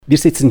Wir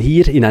sitzen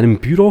hier in einem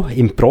Büro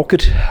im Brogger,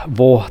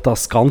 wo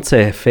das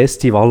ganze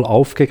Festival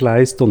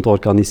aufgegleist und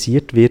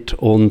organisiert wird.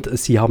 Und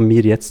Sie haben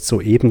mir jetzt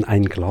soeben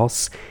ein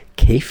Glas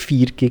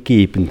Kefir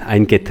gegeben,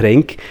 ein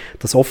Getränk,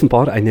 das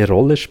offenbar eine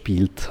Rolle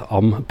spielt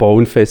am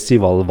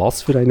Bauernfestival.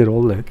 Was für eine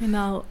Rolle?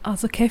 Genau,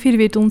 also Kefir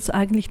wird uns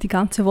eigentlich die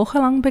ganze Woche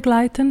lang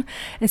begleiten.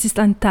 Es ist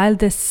ein Teil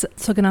des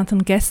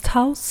sogenannten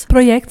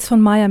Guesthouse-Projekts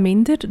von Maya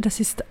Minder. Das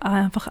ist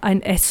einfach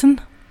ein Essen,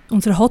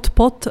 unser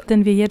Hotpot,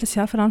 den wir jedes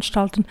Jahr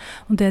veranstalten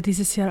und der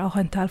dieses Jahr auch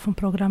ein Teil vom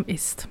Programm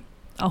ist.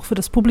 Auch für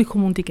das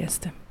Publikum und die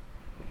Gäste.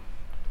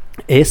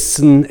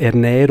 Essen,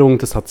 Ernährung,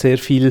 das hat sehr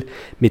viel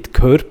mit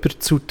Körper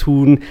zu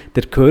tun.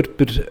 Der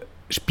Körper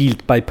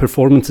spielt bei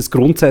Performances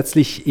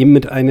grundsätzlich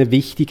immer eine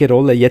wichtige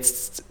Rolle.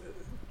 Jetzt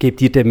gebt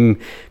ihr dem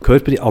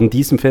Körper an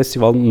diesem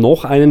Festival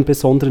noch einen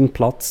besonderen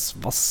Platz.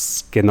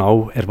 Was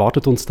genau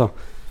erwartet uns da?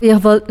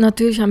 Wir wollten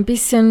natürlich ein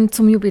bisschen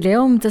zum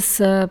Jubiläum. Das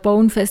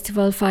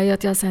Bauernfestival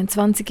feiert ja sein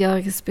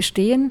 20-jähriges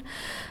Bestehen.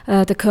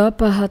 Der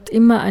Körper hat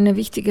immer eine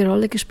wichtige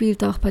Rolle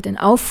gespielt, auch bei den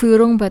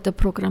Aufführungen, bei der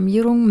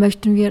Programmierung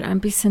möchten wir ein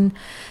bisschen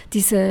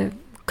diese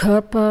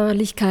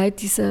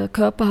Körperlichkeit, diese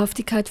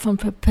Körperhaftigkeit von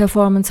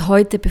Performance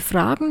heute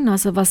befragen.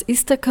 Also was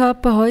ist der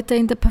Körper heute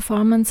in der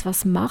Performance?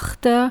 Was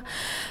macht er?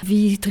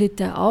 Wie tritt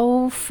er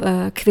auf?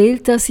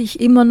 Quält er sich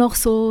immer noch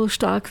so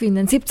stark wie in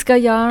den 70er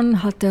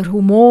Jahren? Hat er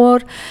Humor?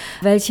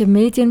 Welche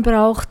Medien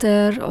braucht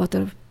er?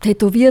 Oder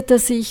tätowiert er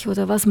sich?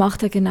 Oder was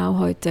macht er genau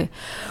heute?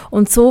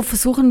 Und so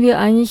versuchen wir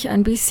eigentlich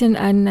ein bisschen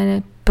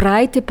eine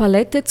breite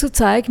Palette zu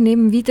zeigen,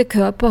 eben wie der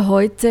Körper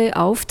heute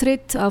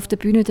auftritt auf der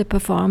Bühne der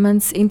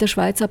Performance in der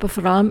Schweiz, aber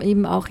vor allem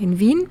eben auch in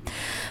Wien.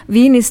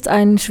 Wien ist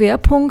ein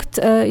Schwerpunkt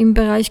im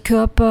Bereich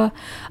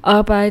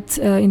Körperarbeit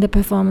in der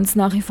Performance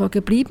nach wie vor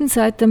geblieben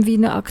seit dem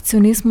Wiener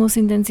Aktionismus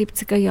in den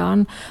 70er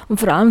Jahren und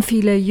vor allem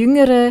viele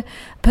jüngere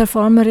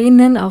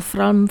Performerinnen, auch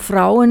vor allem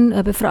Frauen,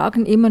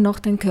 befragen immer noch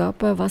den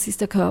Körper. Was ist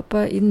der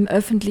Körper im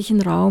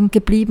öffentlichen Raum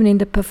geblieben in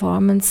der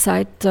Performance,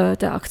 seit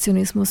der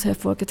Aktionismus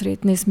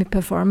hervorgetreten ist mit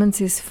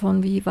Performances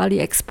von wie Wally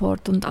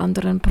Export und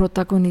anderen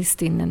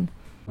Protagonistinnen.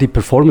 Die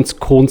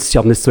Performance-Kunst, Sie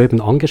haben es soeben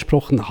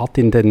angesprochen, hat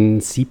in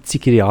den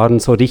 70er Jahren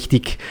so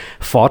richtig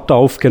Fahrt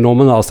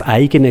aufgenommen als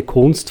eigene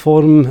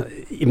Kunstform.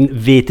 Eben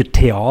weder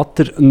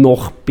Theater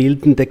noch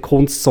bildende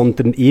Kunst,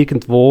 sondern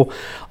irgendwo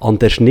an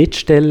der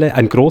Schnittstelle.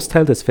 Ein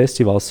Großteil des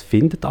Festivals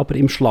findet aber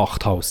im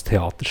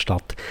Schlachthaustheater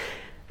statt.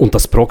 Und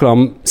das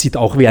Programm sieht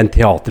auch wie ein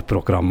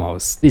Theaterprogramm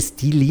aus.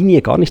 Ist die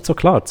Linie gar nicht so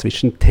klar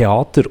zwischen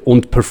Theater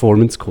und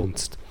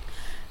Performance-Kunst?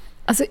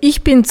 Also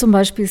ich bin zum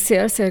Beispiel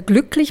sehr, sehr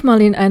glücklich,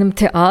 mal in einem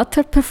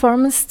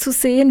Theater-Performance zu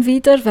sehen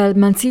wieder, weil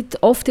man sieht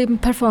oft eben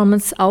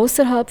Performance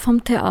außerhalb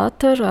vom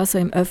Theater, also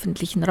im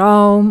öffentlichen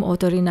Raum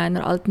oder in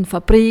einer alten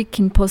Fabrik,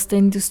 in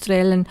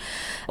postindustriellen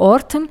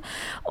Orten.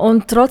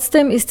 Und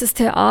trotzdem ist das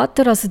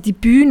Theater, also die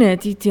Bühne,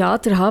 die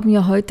Theater haben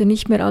ja heute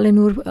nicht mehr alle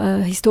nur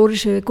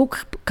historische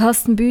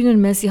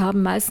Guckkastenbühnen mehr, sie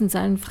haben meistens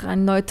einfach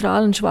einen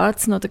neutralen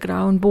schwarzen oder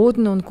grauen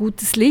Boden und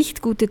gutes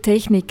Licht, gute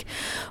Technik.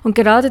 Und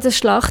gerade das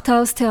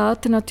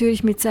Schlachthaustheater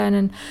natürlich mit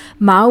seinen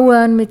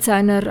Mauern, mit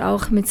seiner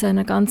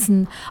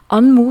ganzen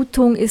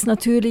Anmutung ist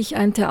natürlich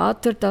ein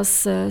Theater,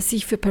 das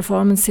sich für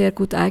Performance sehr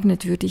gut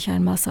eignet, würde ich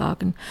einmal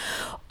sagen.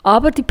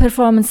 Aber die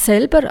Performance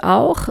selber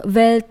auch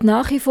wählt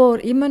nach wie vor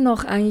immer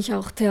noch eigentlich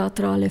auch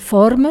theatrale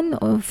Formen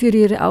für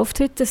ihre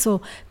Auftritte,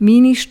 so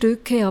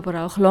Ministücke,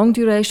 aber auch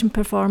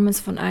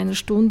Long-Duration-Performance von 1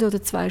 Stunde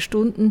oder 2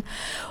 Stunden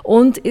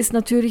und ist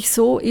natürlich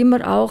so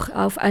immer auch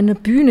auf einer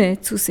Bühne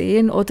zu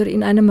sehen oder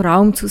in einem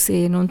Raum zu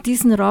sehen. Und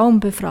diesen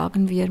Raum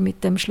befragen wir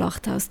mit dem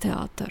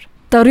Schlachthaustheater.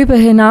 Darüber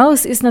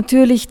hinaus ist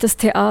natürlich das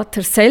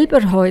Theater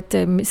selber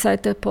heute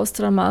seit der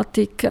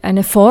Posttraumatik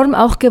eine Form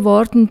auch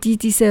geworden, die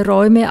diese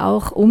Räume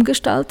auch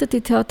umgestaltet, die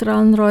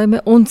theatralen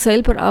Räume, und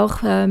selber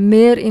auch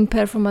mehr in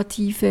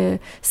performative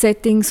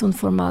Settings und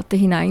Formate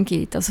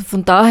hineingeht. Also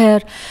von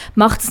daher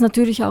macht es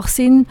natürlich auch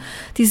Sinn,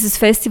 dieses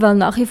Festival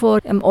nach wie vor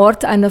am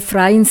Ort einer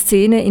freien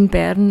Szene in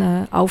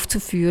Bern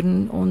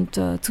aufzuführen und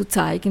zu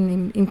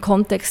zeigen, im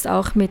Kontext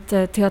auch mit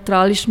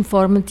theatralischen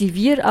Formen, die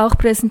wir auch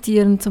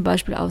präsentieren, zum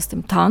Beispiel aus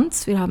dem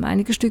Tanz. Wir haben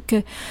einige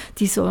Stücke,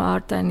 die so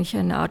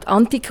eine Art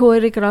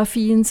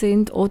Antichoreografien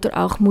sind oder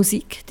auch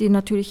Musik, die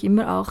natürlich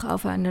immer auch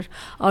auf einer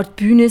Art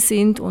Bühne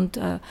sind und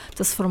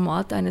das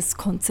Format eines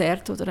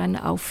Konzerts oder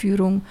einer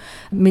Aufführung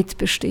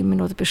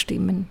mitbestimmen oder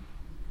bestimmen.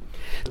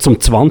 Zum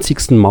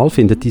 20. Mal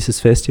findet dieses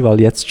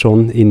Festival jetzt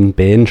schon in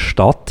Bern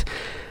statt.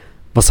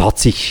 Was hat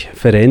sich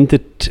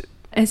verändert?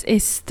 Es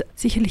ist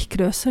sicherlich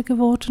größer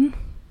geworden.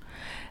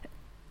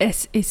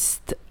 Es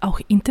ist auch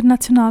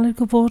internationaler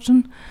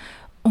geworden.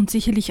 Und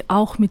sicherlich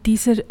auch mit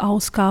dieser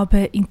Ausgabe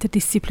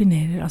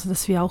interdisziplinärer, also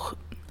dass wir auch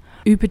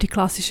über die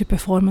klassische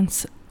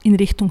Performance in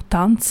Richtung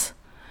Tanz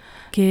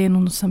gehen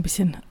und uns ein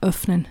bisschen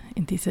öffnen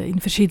in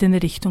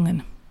verschiedene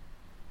Richtungen.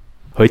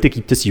 Heute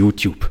gibt es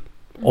YouTube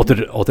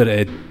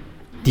oder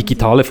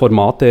digitale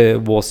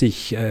Formate, wo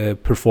sich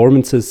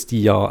Performances,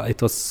 die ja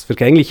etwas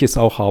Vergängliches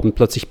auch haben,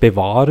 plötzlich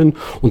bewahren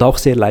und auch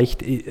sehr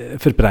leicht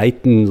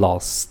verbreiten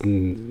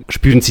lassen.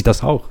 Spüren Sie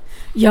das auch?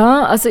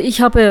 Ja, also ich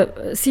habe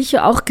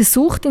sicher auch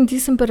gesucht in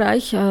diesem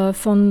Bereich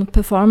von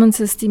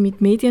Performances, die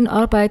mit Medien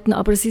arbeiten,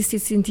 aber es ist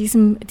jetzt in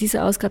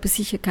dieser Ausgabe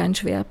sicher kein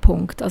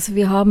Schwerpunkt. Also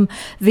wir haben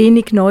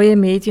wenig neue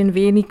Medien,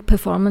 wenig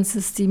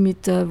Performances, die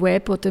mit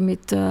Web oder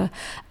mit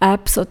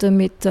Apps oder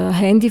mit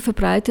Handy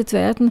verbreitet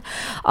werden.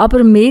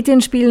 Aber Medien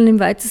spielen im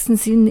weitesten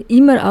Sinn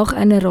immer auch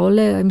eine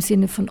Rolle im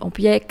Sinne von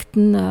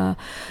Objekten,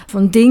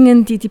 von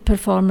Dingen, die die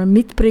Performer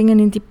mitbringen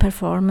in die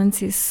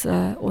Performances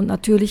und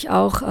natürlich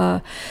auch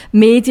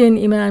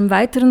Medien in einem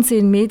weiteren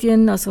Sinn.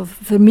 Medien, also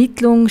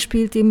Vermittlung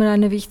spielt immer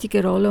eine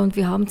wichtige Rolle und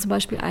wir haben zum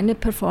Beispiel eine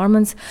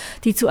Performance,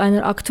 die zu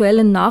einer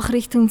aktuellen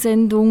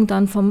Nachrichtensendung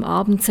dann vom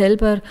Abend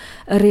selber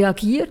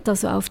reagiert,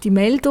 also auf die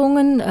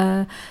Meldungen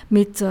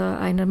mit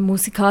einer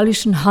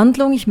musikalischen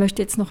Handlung. Ich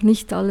möchte jetzt noch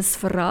nicht alles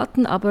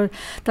verraten, aber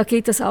da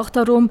geht es auch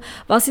darum,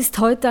 was ist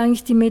heute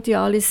eigentlich die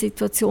mediale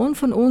Situation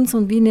von uns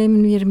und wie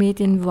nehmen wir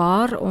Medien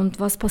wahr und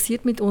was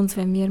passiert mit uns,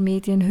 wenn wir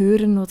Medien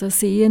hören oder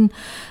sehen,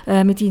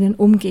 mit ihnen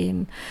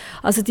umgehen.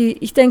 Also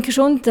ich denke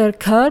schon,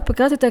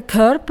 gerade der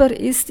Körper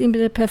ist in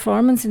der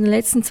Performance in den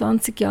letzten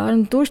 20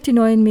 Jahren durch die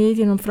neuen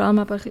Medien und vor allem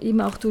aber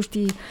eben auch durch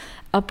die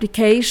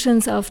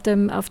Applications auf der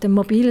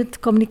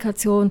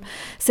Mobilkommunikation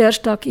sehr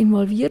stark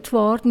involviert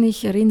worden.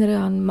 Ich erinnere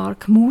an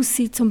Mark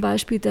Musi zum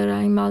Beispiel, der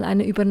einmal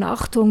eine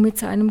Übernachtung mit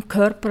seinem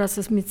Körper,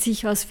 also mit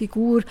sich als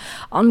Figur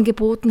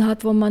angeboten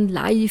hat, wo man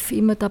live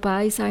immer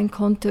dabei sein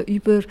konnte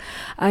über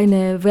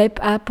eine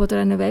Web-App oder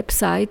eine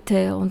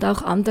Webseite und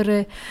auch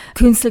andere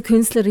Künstler,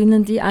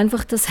 Künstlerinnen, die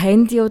einfach das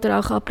Handy oder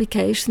auch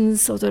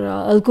Applications oder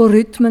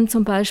Algorithmen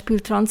zum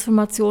Beispiel,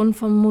 Transformation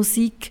von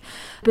Musik,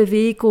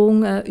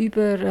 Bewegung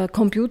über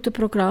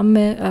Computerprogramme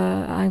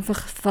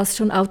einfach fast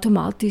schon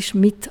automatisch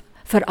mit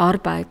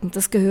verarbeiten.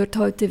 Das gehört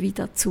heute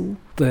wieder dazu.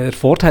 Der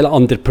Vorteil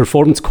an der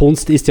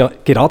Performance-Kunst ist ja,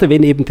 gerade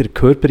wenn eben der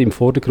Körper im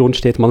Vordergrund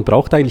steht, man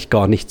braucht eigentlich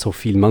gar nicht so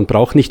viel. Man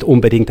braucht nicht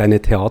unbedingt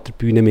eine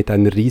Theaterbühne mit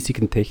einer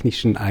riesigen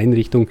technischen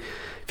Einrichtung.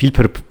 Viel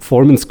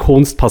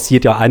Performance-Kunst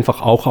passiert ja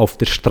einfach auch auf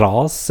der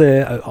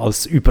Straße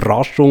als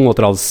Überraschung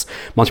oder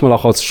manchmal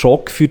auch als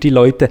Schock für die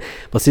Leute.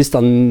 Was ist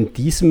an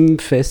diesem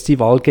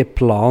Festival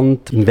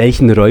geplant? In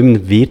welchen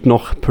Räumen wird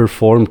noch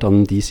performt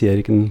am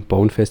diesjährigen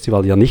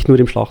Bone-Festival? Ja, nicht nur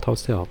im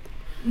Schlachthaustheater.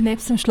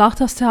 Nebst dem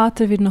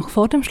Schlachthaustheater wird noch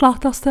vor dem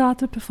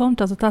Schlachthaustheater performt,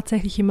 also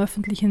tatsächlich im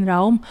öffentlichen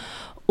Raum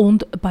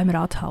und beim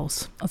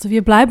Rathaus. Also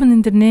wir bleiben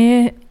in der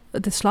Nähe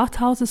des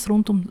Schlachthauses,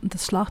 rund um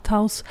das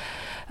Schlachthaus.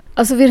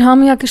 Also wir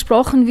haben ja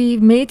gesprochen, wie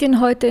Medien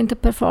heute in der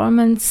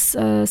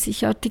Performance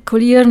sich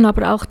artikulieren,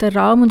 aber auch der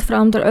Raum und vor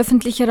allem der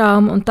öffentliche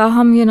Raum. Und da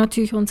haben wir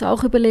natürlich uns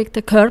auch überlegt,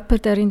 der Körper,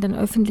 der in den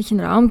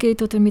öffentlichen Raum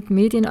geht oder mit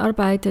Medien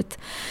arbeitet.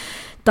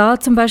 Da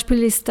zum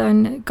Beispiel ist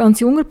ein ganz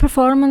junger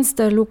Performance,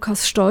 der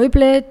Lukas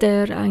Stäuble,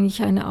 der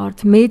eigentlich eine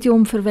Art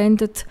Medium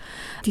verwendet,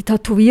 die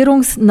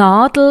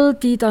Tätowierungsnadel,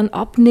 die dann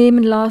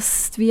abnehmen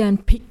lässt, wie ein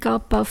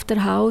Pickup auf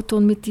der Haut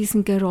und mit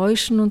diesen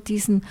Geräuschen und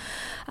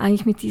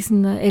mit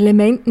diesen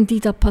Elementen,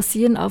 die da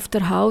passieren auf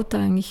der Haut,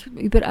 eigentlich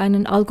über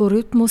einen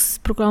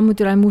Algorithmusprogramm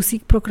oder ein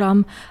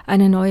Musikprogramm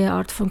eine neue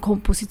Art von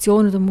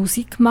Komposition oder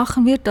Musik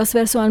machen wird. Das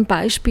wäre so ein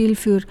Beispiel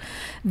für,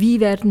 wie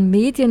werden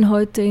Medien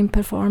heute in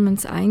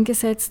Performance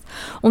eingesetzt.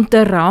 Und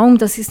der Raum,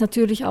 das ist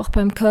natürlich auch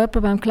beim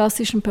Körper, beim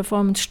klassischen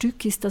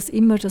Performance-Stück ist das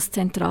immer das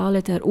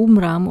Zentrale, der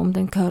Umraum um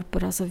den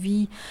Körper. Also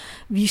wie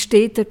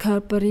steht der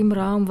Körper im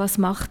Raum, was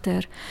macht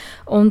er?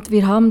 Und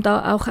wir haben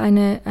da auch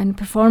eine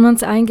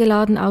Performance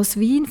eingeladen aus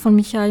Wien von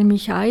Michael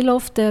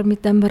Michailow, der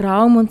mit dem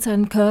Raum und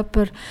seinem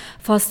Körper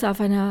fast auf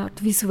eine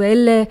Art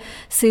visuelle,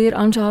 sehr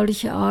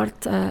anschauliche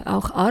Art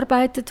auch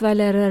arbeitet, weil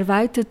er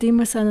erweitert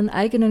immer seinen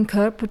eigenen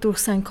Körper durch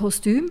sein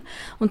Kostüm.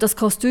 Und das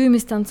Kostüm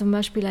ist dann zum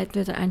Beispiel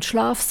entweder ein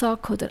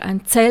Schlafsack oder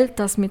ein Zelt,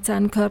 das mit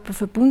seinem Körper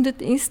verbunden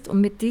ist.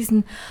 Und mit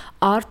diesen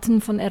Arten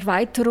von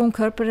Erweiterung,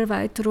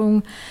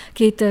 Körpererweiterung,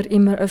 geht er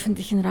im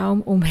öffentlichen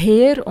Raum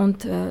umher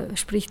und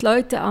spricht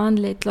Leute an,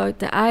 lädt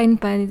Leute ein,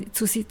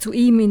 zu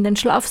ihm in den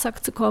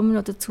Schlafsack zu kommen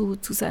oder zu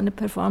seiner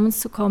Performance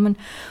zu kommen.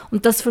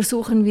 Und das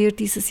versuchen wir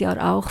dieses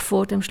Jahr auch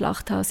vor dem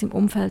Schlachthaus, im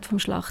Umfeld vom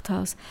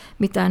Schlachthaus,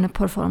 mit einer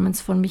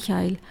Performance von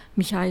Michael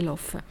Michailow.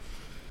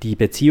 Die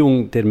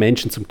Beziehung der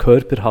Menschen zum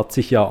Körper hat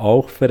sich ja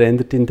auch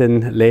verändert in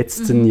den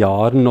letzten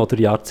Jahren oder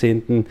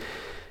Jahrzehnten.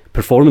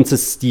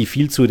 Performances, die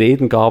viel zu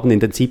reden gaben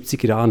in den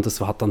 70er Jahren, das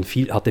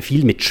hatte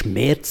viel mit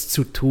Schmerz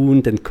zu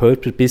tun, den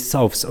Körper bis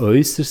aufs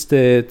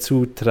Äußerste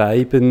zu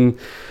treiben.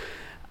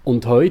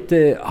 Und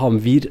heute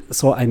haben wir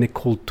so eine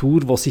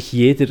Kultur, wo sich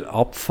jeder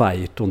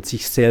abfeiert und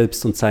sich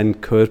selbst und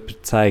seinen Körper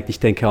zeigt. Ich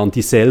denke an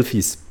die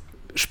Selfies.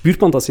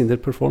 Spürt man das in der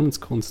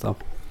Performance-Kunst auch?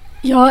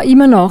 Ja,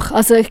 immer noch.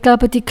 Also ich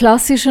glaube, die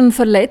klassischen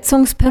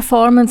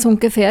Verletzungsperformance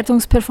und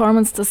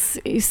Gefährdungsperformance, das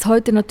ist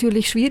heute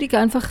natürlich schwierig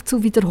einfach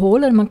zu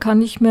wiederholen. Man kann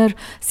nicht mehr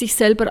sich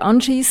selber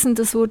anschießen,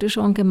 das wurde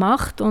schon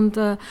gemacht. Und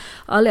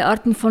alle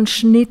Arten von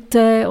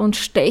Schnitte und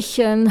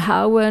Stechen,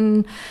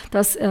 Hauen,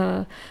 das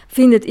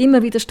findet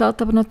immer wieder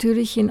statt, aber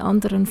natürlich in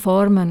anderen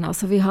Formen.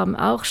 Also wir haben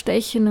auch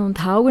Stechen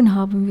und Hauen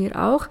haben wir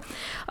auch.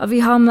 Aber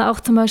wir haben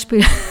auch zum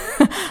Beispiel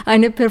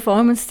eine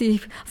Performance,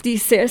 auf die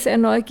ich sehr, sehr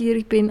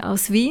neugierig bin,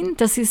 aus Wien.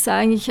 Das ist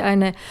eigentlich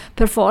eine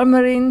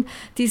Performerin,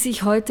 die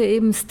sich heute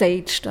eben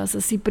staged. Also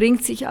sie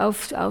bringt sich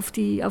auf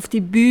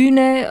die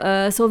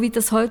Bühne, so wie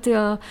das heute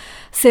ja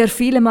sehr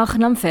viele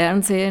machen am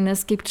Fernsehen.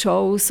 Es gibt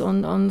Shows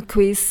und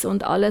Quiz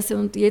und alles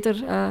und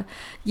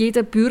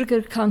jeder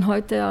Bürger kann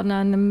heute an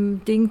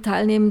einem Ding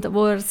teilnehmen,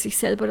 wo er sich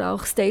selber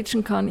auch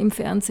stagen kann im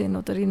Fernsehen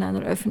oder in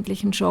einer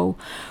öffentlichen Show.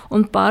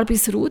 Und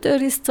Barbys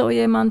Ruder ist so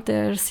jemand,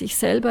 der sich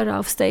selber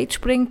auf Stage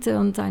bringt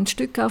und ein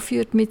Stück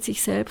aufführt mit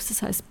sich selbst,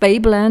 das heißt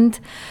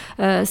Babeland.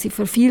 Sie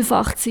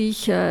vervielfacht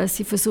sich,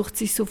 sie versucht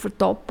sich zu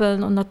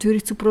verdoppeln und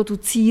natürlich zu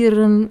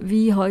produzieren,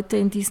 wie heute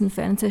in diesen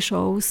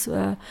Fernsehshows,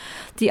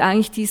 die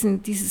eigentlich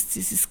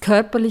dieses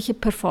körperliche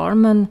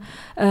Performen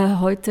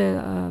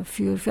heute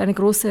für eine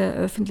große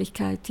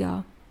Öffentlichkeit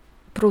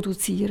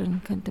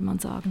produzieren, könnte man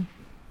sagen.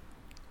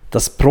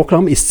 Das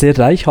Programm ist sehr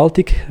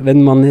reichhaltig,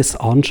 wenn man es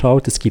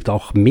anschaut. Es gibt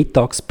auch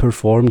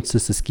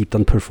Mittagsperformances, es gibt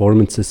dann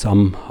Performances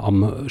am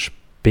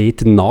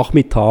späten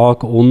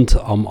Nachmittag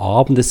und am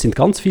Abend. Es sind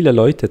ganz viele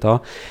Leute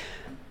da.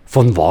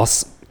 Von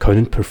was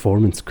können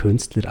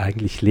Performance-Künstler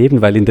eigentlich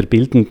leben? Weil in der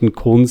bildenden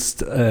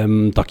Kunst,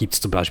 da gibt es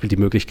zum Beispiel die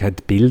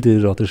Möglichkeit,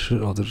 Bilder oder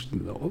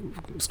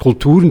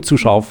Skulpturen zu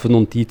schaffen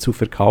und die zu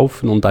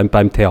verkaufen. Und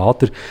beim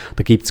Theater,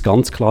 da gibt es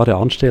ganz klare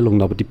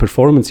Anstellungen. Aber die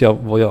Performance,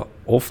 wo ja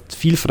oft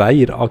viel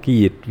freier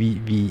agiert,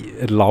 wie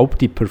erlaubt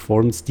die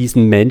Performance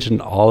diesen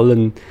Menschen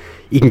allen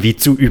irgendwie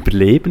zu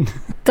überleben?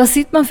 Da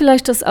sieht man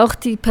vielleicht, dass auch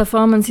die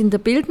Performance in der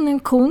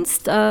bildenden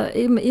Kunst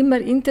eben immer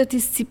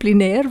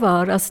interdisziplinär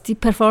war. Also die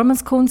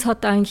Performance-Kunst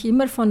hat eigentlich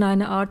immer von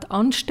einer Art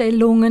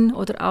Anstellungen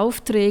oder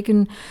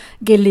Aufträgen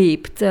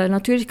gelebt.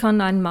 Natürlich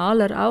kann ein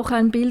Maler auch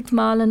ein Bild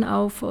malen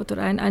oder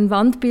ein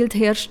Wandbild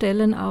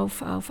herstellen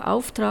auf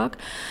Auftrag.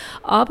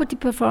 Aber die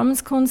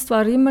Performance-Kunst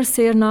war immer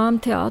sehr nah am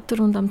Theater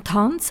und am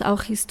Tanz,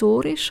 auch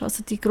historisch.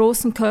 Also die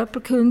großen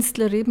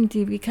Körperkünstler, eben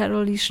die wie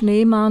Caroline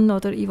Schneemann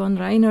oder Yvonne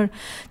Rainer,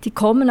 die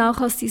kommen auch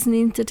aus diesen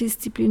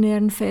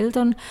interdisziplinären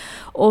Feldern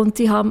und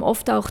die haben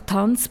oft auch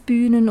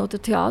Tanzbühnen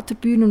oder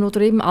Theaterbühnen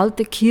oder eben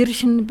alte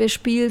Kirchen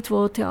bespielt,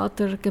 wo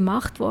Theater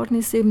gemacht worden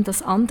ist, eben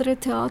das andere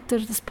Theater,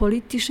 das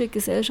politische,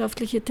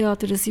 gesellschaftliche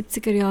Theater der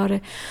 70er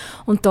Jahre.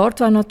 Und dort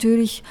war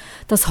natürlich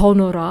das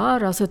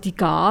Honorar, also die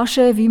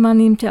Gage, wie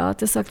man im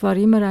Theater sagt, war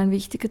immer ein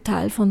wichtiger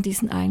Teil von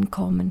diesen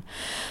Einkommen.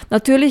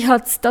 Natürlich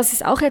das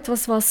ist auch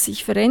etwas, was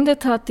sich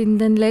verändert hat in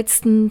den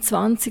letzten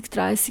 20,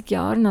 30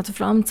 Jahren, also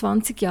vor allem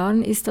 20 Jahren,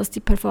 ist, dass die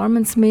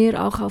Performance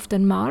mehr auch auf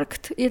den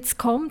Markt jetzt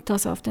kommt,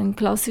 also auf den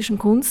klassischen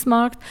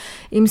Kunstmarkt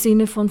im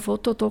Sinne von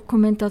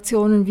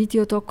Fotodokumentationen,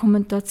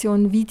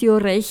 Videodokumentationen,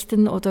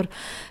 Videorechten oder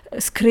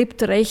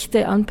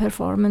Skriptrechte an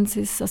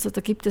Performances. Also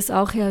da gibt es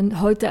auch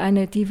heute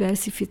eine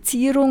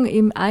Diversifizierung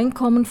im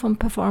Einkommen von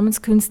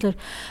Performance-Künstlern,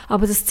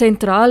 aber das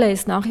Zentrale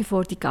ist nach wie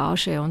vor die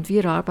Gage und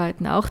wir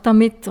arbeiten auch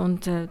damit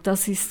und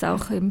das ist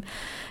auch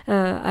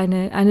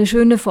eine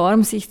schöne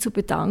Form, sich zu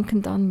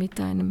bedanken dann mit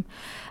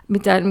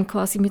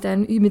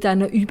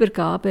einer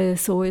Übergabe,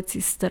 so jetzt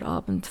ist der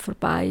Abend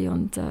vorbei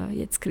und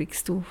jetzt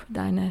kriegst du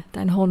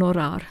dein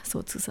Honorar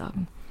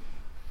sozusagen.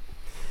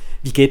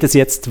 Wie geht es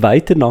jetzt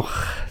weiter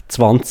nach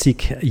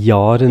 20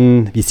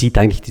 Jahren? Wie sieht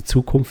eigentlich die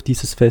Zukunft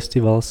dieses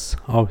Festivals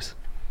aus?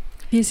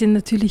 Wir sind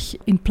natürlich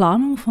in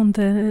Planung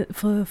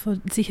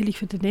sicherlich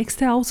für die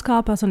nächste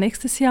Ausgabe, also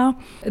nächstes Jahr.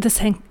 Das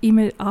hängt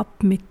immer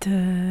ab mit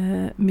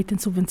den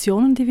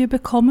Subventionen, die wir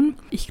bekommen.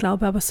 Ich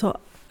glaube aber so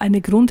eine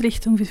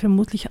Grundrichtung wird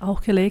vermutlich auch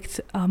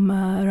gelegt am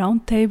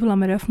Roundtable,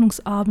 am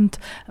Eröffnungsabend,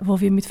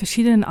 wo wir mit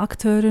verschiedenen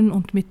Akteuren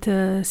und mit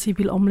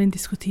Sibylle Omlin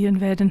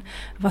diskutieren werden,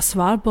 was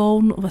war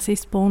Bone, was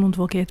ist Bone und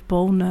wo geht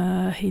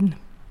Bone hin.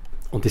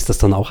 Und ist das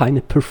dann auch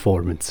eine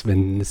Performance,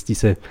 wenn es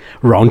diese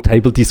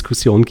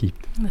Roundtable-Diskussion gibt?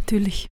 Natürlich.